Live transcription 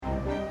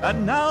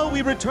And now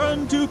we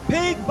return to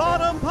Pig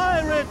Bottom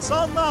Pirates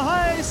on the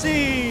high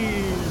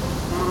seas.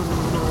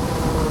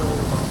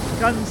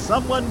 Can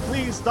someone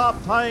please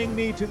stop tying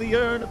me to the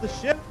urn of the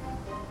ship?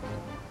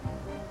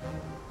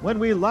 When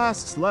we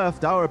last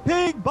left our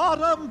Pig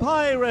Bottom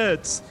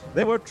Pirates,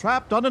 they were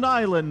trapped on an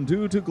island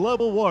due to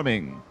global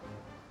warming.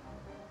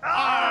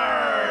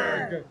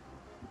 Arrgh!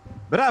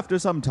 But after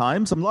some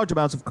time, some large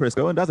amounts of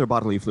Crisco and other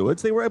bodily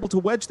fluids, they were able to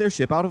wedge their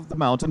ship out of the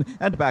mountain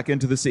and back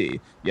into the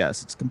sea.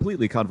 Yes, it's a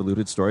completely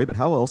convoluted story, but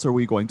how else are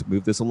we going to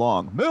move this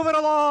along? Move it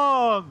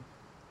along!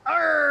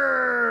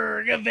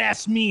 Arrgh!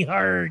 Avast me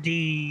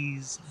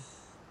hearties.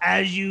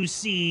 As you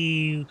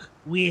see,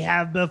 we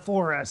have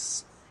before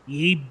us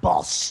ye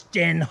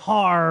Boston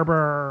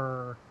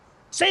Harbor.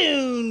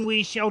 Soon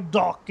we shall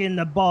dock in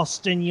the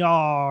Boston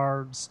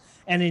yards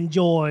and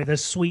enjoy the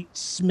sweet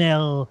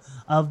smell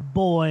of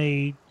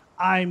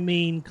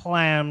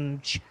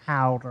clam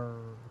chowder.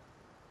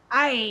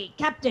 Aye,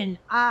 Captain,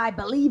 I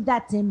believe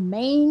that's in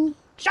Maine.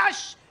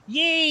 Shush,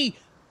 ye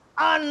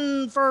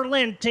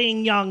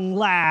unferlenting young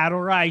lad,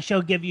 or I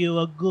shall give you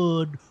a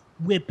good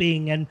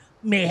whipping and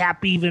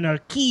mayhap even a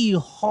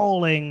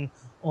key-hauling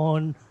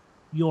on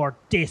your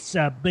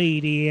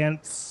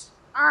disobedience.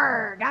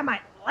 Arrgh, I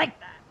might like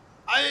that.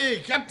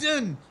 Aye,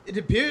 Captain! It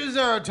appears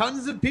there are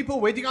tons of people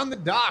waiting on the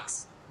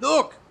docks.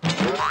 Look!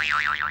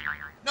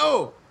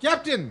 No!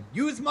 Captain,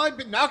 use my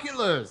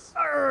binoculars!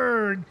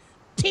 Arrgh!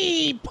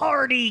 Tea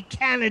Party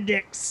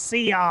Canadic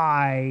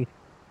CI!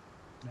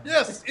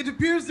 Yes, it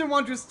appears they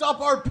want to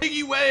stop our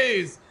piggy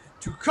ways!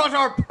 To cut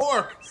our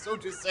pork, so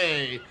to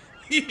say.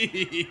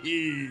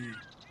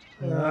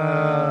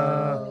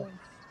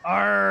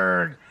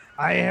 Arrgh!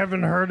 I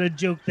haven't heard a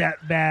joke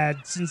that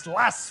bad since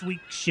last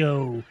week's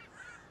show.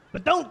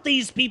 But don't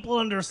these people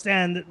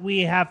understand that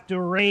we have to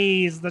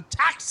raise the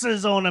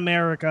taxes on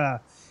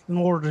America in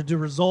order to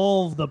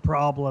resolve the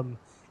problem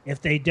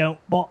if they don't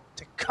want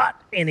to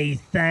cut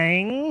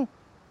anything?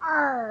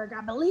 Arrgh, I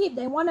believe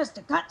they want us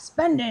to cut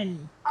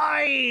spending.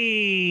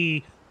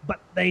 Aye, but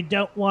they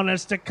don't want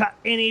us to cut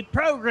any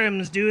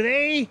programs, do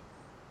they?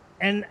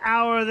 And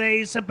how are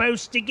they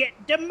supposed to get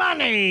the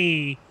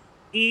money?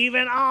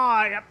 Even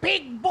I, a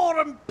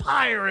pig-bottom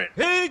pirate,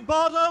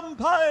 Pig-bottom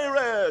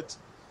pirate!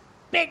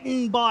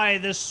 bitten by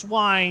the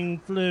swine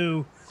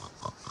flu,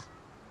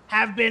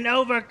 have been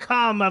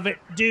overcome of it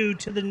due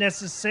to the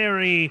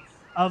necessity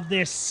of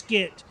this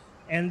skit,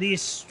 and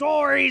these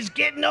stories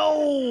getting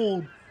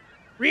old.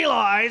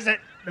 Realize that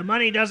the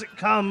money doesn't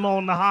come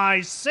on the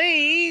high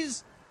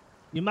seas.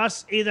 You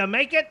must either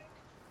make it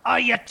or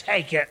you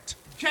take it.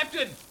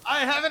 Captain, I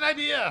have an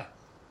idea!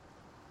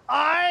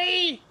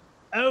 Aye?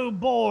 Oh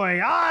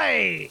boy,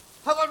 aye!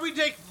 How about we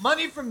take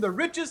money from the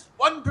richest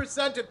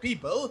 1% of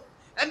people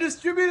and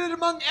distribute it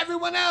among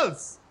everyone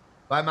else?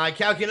 By my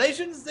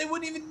calculations, they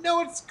wouldn't even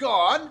know it's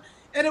gone,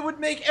 and it would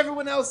make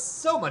everyone else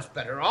so much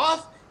better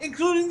off,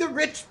 including the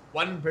rich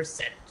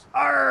 1%.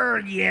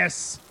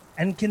 Yes.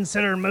 And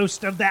consider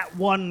most of that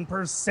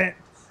 1%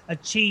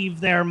 achieve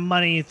their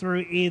money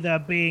through either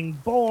being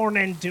born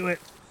into it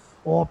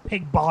or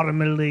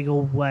pig-bottom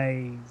illegal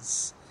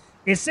ways.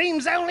 It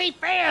seems only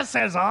fair,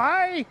 says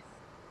I.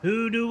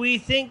 Who do we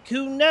think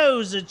who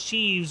knows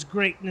achieves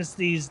greatness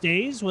these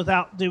days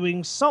without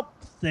doing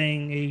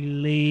something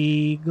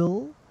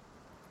illegal?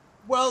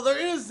 Well, there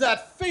is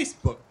that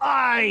Facebook.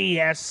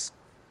 Yes.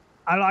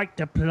 I like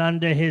to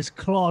plunder his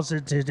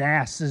closeted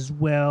ass as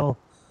well.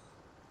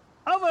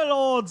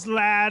 Overlords,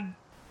 lad.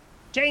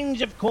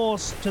 Change of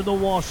course to the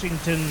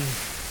Washington,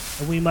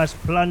 and we must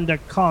plunder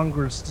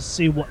Congress to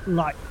see what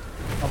light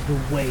of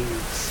the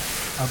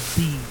ways of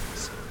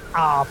these,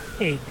 our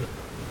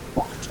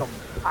pig-bottom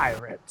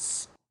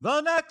pirates.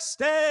 The next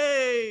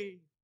day!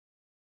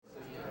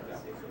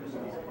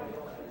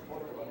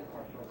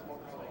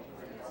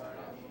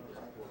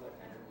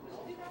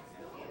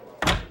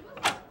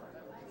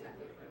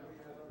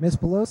 Miss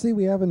Pelosi,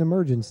 we have an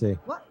emergency.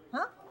 What?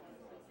 Huh?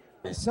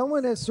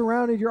 Someone has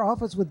surrounded your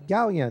office with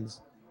galleons.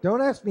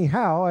 Don't ask me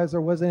how, as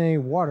there wasn't any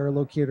water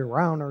located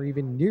around or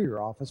even near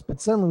your office, but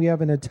suddenly we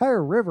have an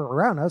entire river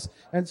around us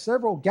and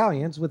several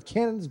galleons with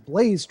cannons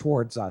blazed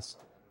towards us.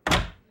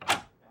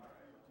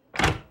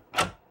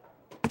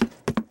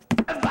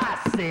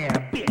 Avast there,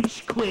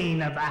 bitch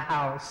queen of the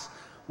house.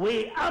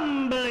 We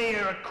humbly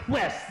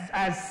request,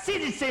 as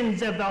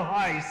citizens of the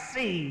high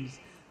seas,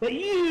 that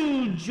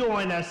you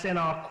join us in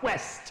our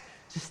quest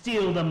to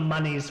steal the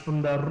monies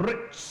from the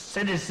rich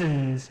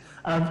citizens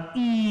of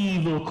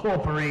evil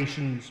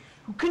corporations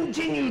who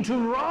continue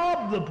to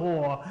rob the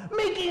poor,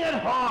 making it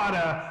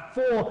harder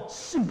for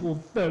simple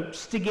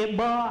folks to get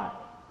by,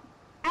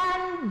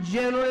 and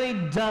generally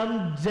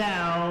dumb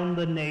down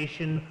the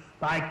nation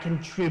by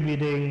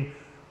contributing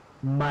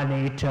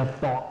money to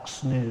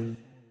Fox News.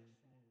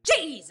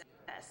 Jesus!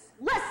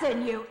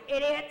 Listen, you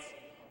idiots!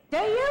 Do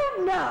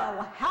you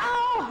know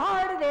how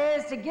hard it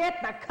is to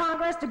get the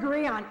Congress to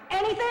agree on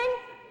anything?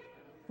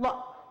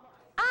 Look,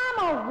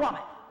 I'm a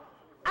woman.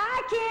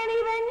 I can't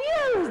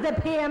even use the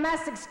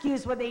PMS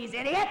excuse with these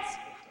idiots.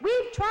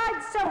 We've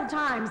tried several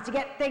times to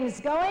get things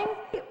going.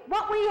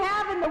 What we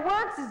have in the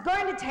works is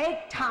going to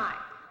take time.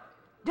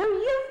 Do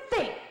you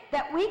think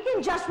that we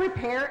can just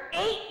repair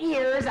 8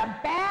 years of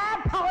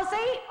bad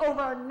policy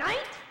overnight?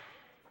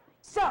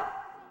 So,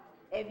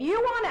 if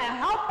you want to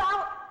help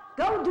out,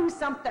 go do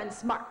something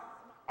smart.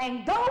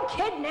 And go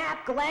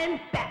kidnap Glenn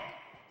Beck.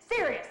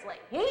 Seriously,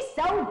 he's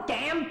so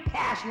damn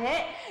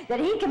passionate that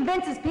he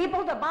convinces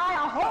people to buy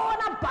a hole in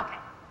a bucket.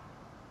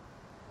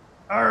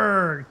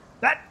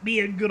 That'd be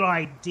a good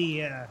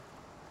idea.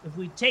 If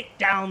we take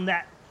down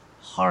that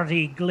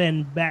hearty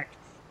Glenn Beck,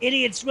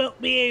 idiots won't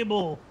be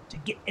able to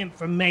get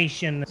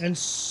information, and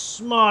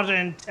smart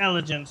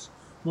intelligence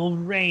will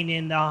reign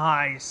in the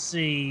high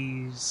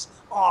seas.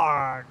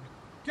 Arg!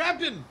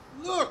 Captain,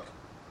 look!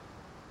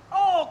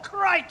 Oh,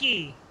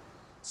 crikey!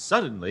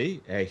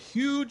 Suddenly, a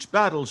huge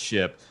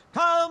battleship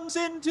comes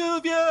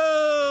into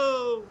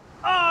view!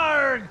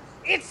 Arg!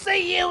 It's the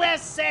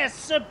USS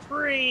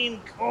Supreme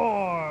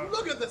Court!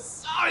 Look at the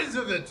size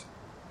of it!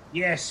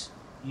 Yes,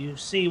 you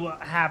see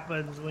what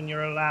happens when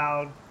you're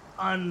allowed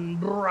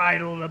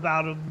unbridled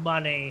amount of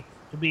money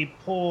to be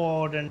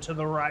poured into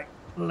the right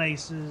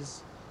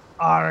places.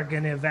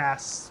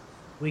 Argonivas,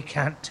 we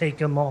can't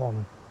take 'em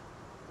on.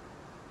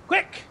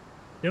 Quick,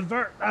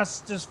 divert us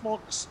to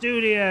Spock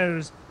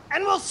Studios,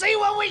 and we'll see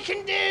what we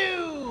can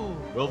do!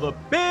 Will the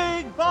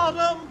Big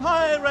Bottom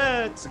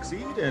Pirate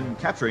succeed in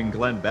capturing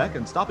Glenn Beck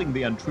and stopping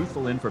the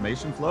untruthful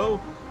information flow?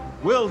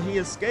 Will he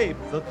escape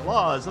the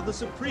claws of the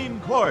Supreme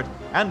Court?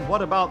 And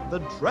what about the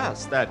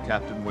dress that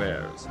Captain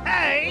wears?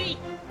 Hey!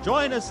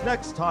 Join us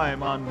next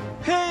time on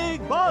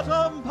Big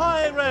Bottom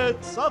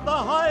Pirates of the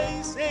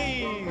High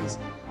Seas!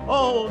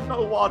 Oh,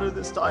 no water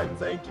this time,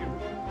 thank you.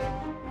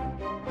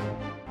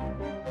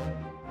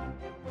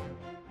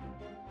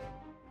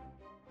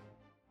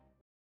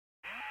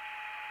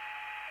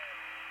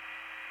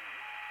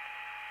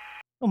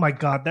 Oh my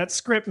god, that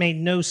script made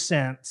no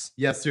sense.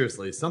 Yeah,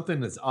 seriously,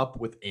 something is up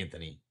with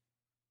Anthony.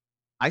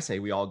 I say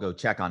we all go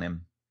check on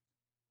him.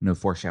 No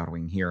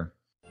foreshadowing here.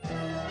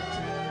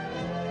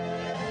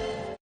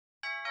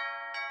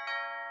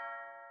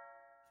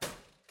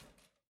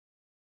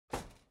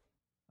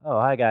 Oh,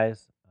 hi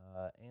guys.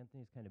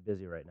 Anthony's kind of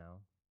busy right now.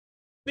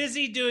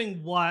 Busy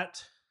doing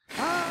what?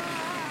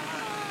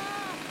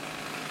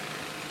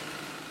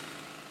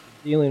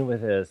 Dealing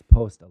with his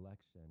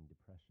post-election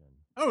depression.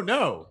 Oh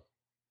no!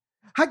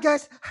 Hi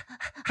guys,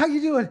 how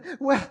you doing?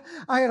 Well,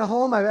 I had a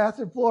hole in my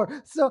bathroom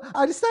floor, so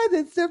I decided that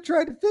instead of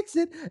trying to fix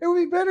it, it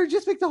would be better to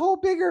just make the hole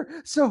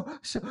bigger. So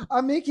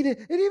I'm making it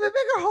an even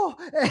bigger hole.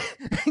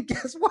 And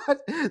guess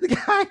what?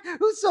 The guy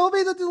who sold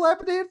me the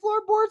dilapidated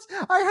floorboards,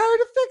 I hired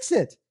to fix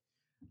it.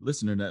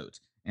 Listener note,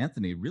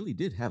 Anthony really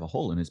did have a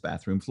hole in his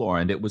bathroom floor,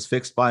 and it was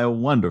fixed by a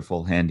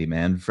wonderful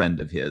handyman friend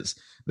of his.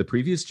 The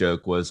previous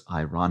joke was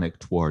ironic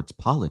towards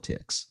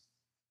politics.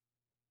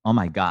 Oh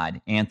my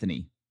God,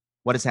 Anthony,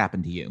 what has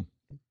happened to you?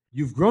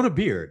 You've grown a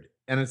beard,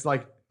 and it's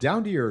like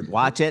down to your...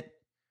 Watch it.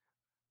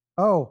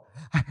 Oh,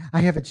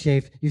 I haven't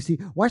shaved. You see,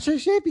 why should I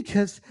shave?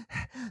 Because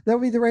that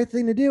would be the right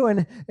thing to do,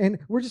 and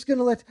we're just going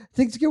to let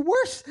things get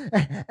worse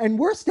and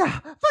worse now.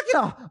 Fuck it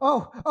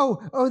all.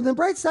 Oh, on the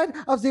bright side,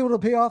 I was able to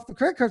pay off the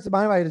credit cards of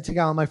mine. I had to take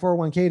out my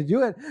 401k to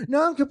do it.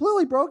 Now I'm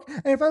completely broke,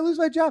 and if I lose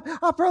my job,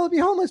 I'll probably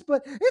be homeless,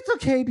 but it's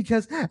okay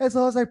because as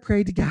long as I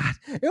pray to God,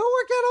 it'll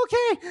work out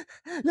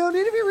okay. No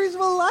need to be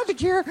reasonable logic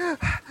here.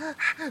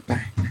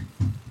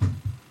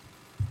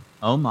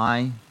 Oh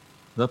my,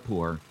 the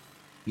poor.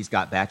 He's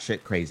got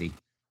batshit crazy.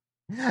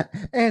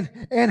 And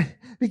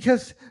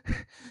because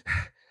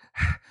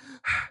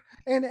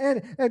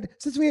and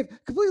since we have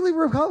completely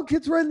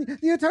Republicans running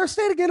the entire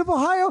state again of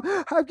Ohio,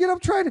 I'm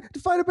trying to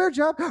find a better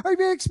job. I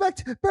even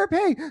expect better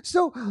pay.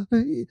 So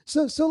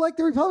like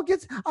the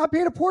Republicans, I'm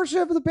paying a portion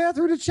of the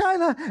bathroom to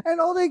China, and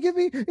all they give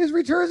me is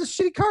returns a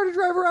shitty car to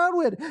drive around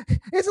with.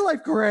 Isn't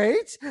life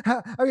great?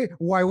 I mean,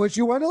 why would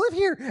you want to live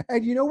here?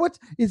 And you know what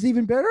is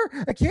even better?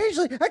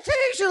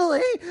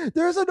 Occasionally,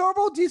 there's a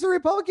normal, decent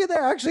Republican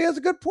that actually has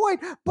a good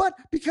point, but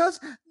because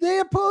they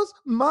oppose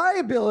my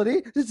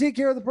ability to take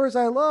care of the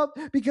person I love,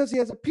 because he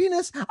has a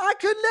penis, I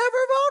could never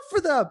vote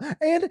for them.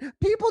 And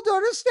people don't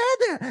understand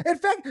that. In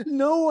fact,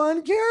 no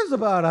one cares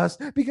about us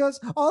because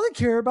all they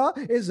care about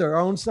is their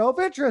own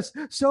self-interest.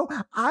 So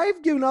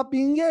I've given up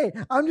being gay.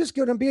 I'm just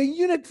going to be a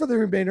eunuch for the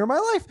remainder of my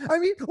life. I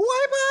mean,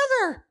 why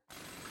bother?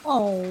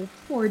 Oh,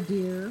 poor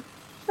dear.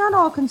 Not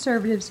all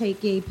conservatives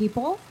hate gay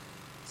people.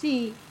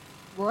 See,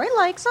 Roy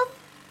likes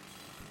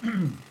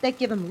them. They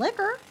give him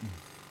liquor.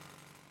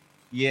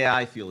 Yeah,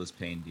 I feel his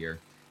pain, dear.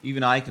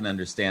 Even I can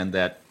understand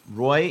that.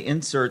 Roy,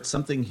 insert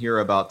something here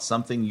about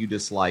something you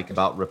dislike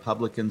about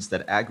Republicans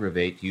that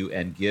aggravate you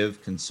and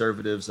give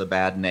conservatives a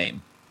bad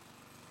name.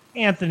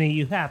 Anthony,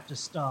 you have to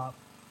stop.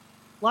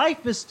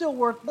 Life is still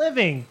worth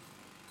living.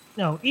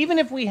 No, even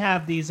if we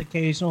have these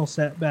occasional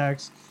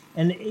setbacks,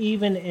 and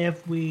even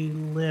if we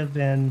live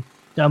in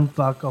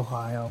dumbfuck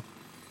Ohio,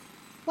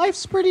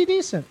 life's pretty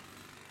decent.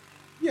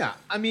 Yeah,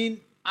 I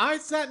mean, I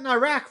sat in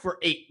Iraq for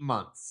 8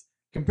 months.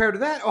 Compared to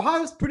that,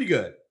 Ohio's pretty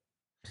good.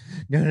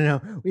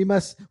 No. We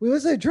must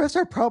address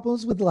our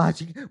problems with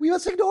logic. We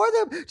must ignore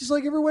them, just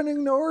like everyone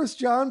ignores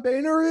John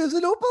Boehner is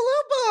an Oompa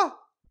Loompa.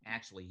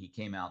 Actually, he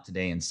came out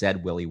today and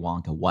said Willy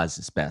Wonka was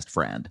his best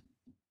friend.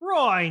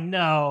 Roy,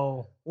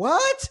 no.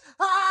 What?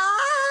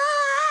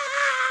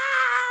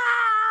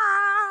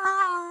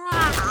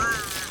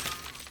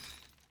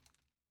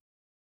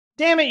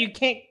 Damn it, you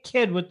can't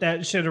kid with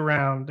that shit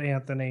around,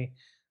 Anthony.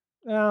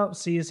 Oh,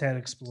 see, his head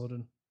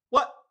exploded.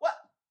 What?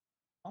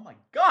 Oh my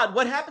God,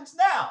 what happens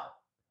now?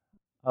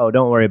 Oh,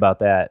 don't worry about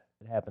that.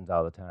 It happens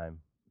all the time.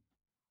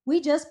 We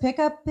just pick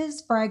up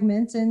his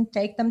fragments and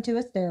take them to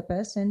his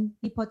therapist, and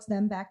he puts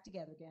them back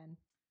together again.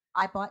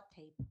 I bought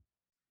tape.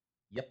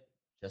 Yep,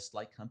 just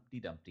like Humpty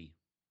Dumpty.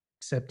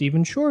 Except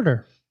even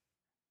shorter.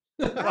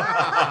 Oh,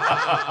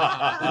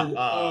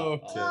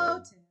 Tim.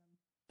 Oh, Tim.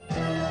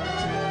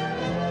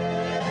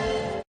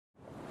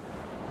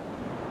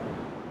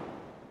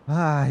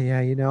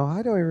 Yeah,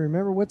 I don't even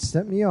remember what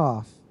set me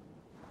off.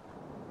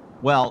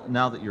 Well,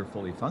 now that you're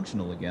fully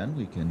functional again,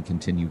 we can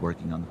continue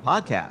working on the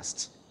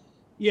podcasts.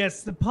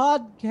 Yes, the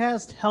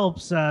podcast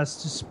helps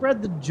us to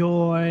spread the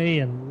joy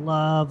and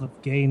love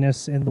of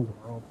gayness in the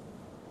world.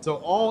 So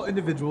all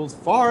individuals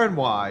far and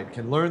wide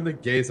can learn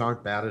that gays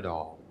aren't bad at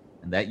all.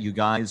 And that you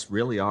guys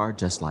really are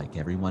just like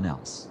everyone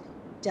else.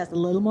 Just a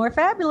little more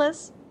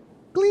fabulous.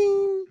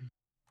 Gling!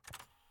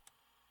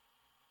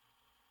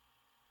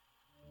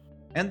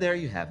 And there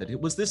you have it. It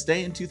was this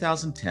day in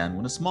 2010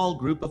 when a small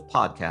group of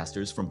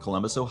podcasters from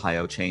Columbus,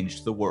 Ohio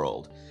changed the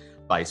world.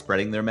 By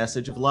spreading their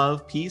message of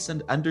love, peace,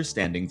 and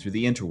understanding through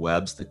the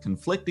interwebs, the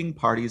conflicting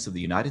parties of the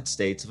United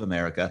States of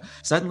America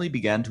suddenly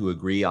began to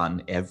agree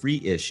on every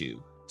issue.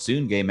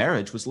 Soon gay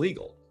marriage was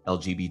legal,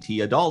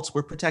 LGBT adults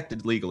were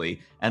protected legally,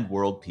 and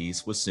world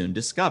peace was soon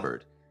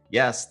discovered.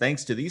 Yes,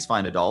 thanks to these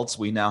fine adults,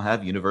 we now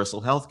have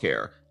universal health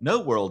care, no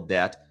world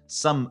debt,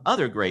 some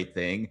other great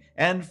thing,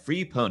 and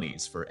free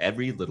ponies for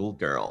every little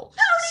girl.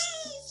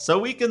 Ponies! So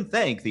we can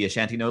thank the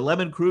Ashanti No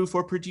Lemon crew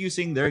for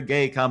producing their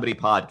gay comedy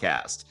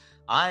podcast.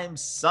 I'm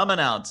some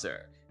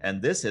announcer,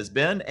 and this has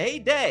been a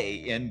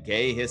day in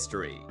gay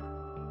history.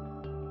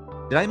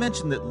 Did I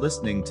mention that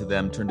listening to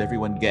them turned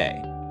everyone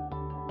gay?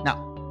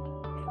 No.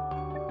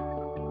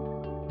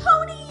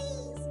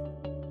 Ponies!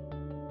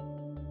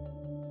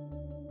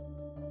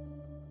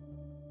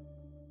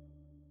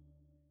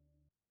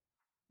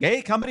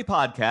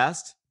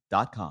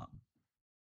 GayComedyPodcast.com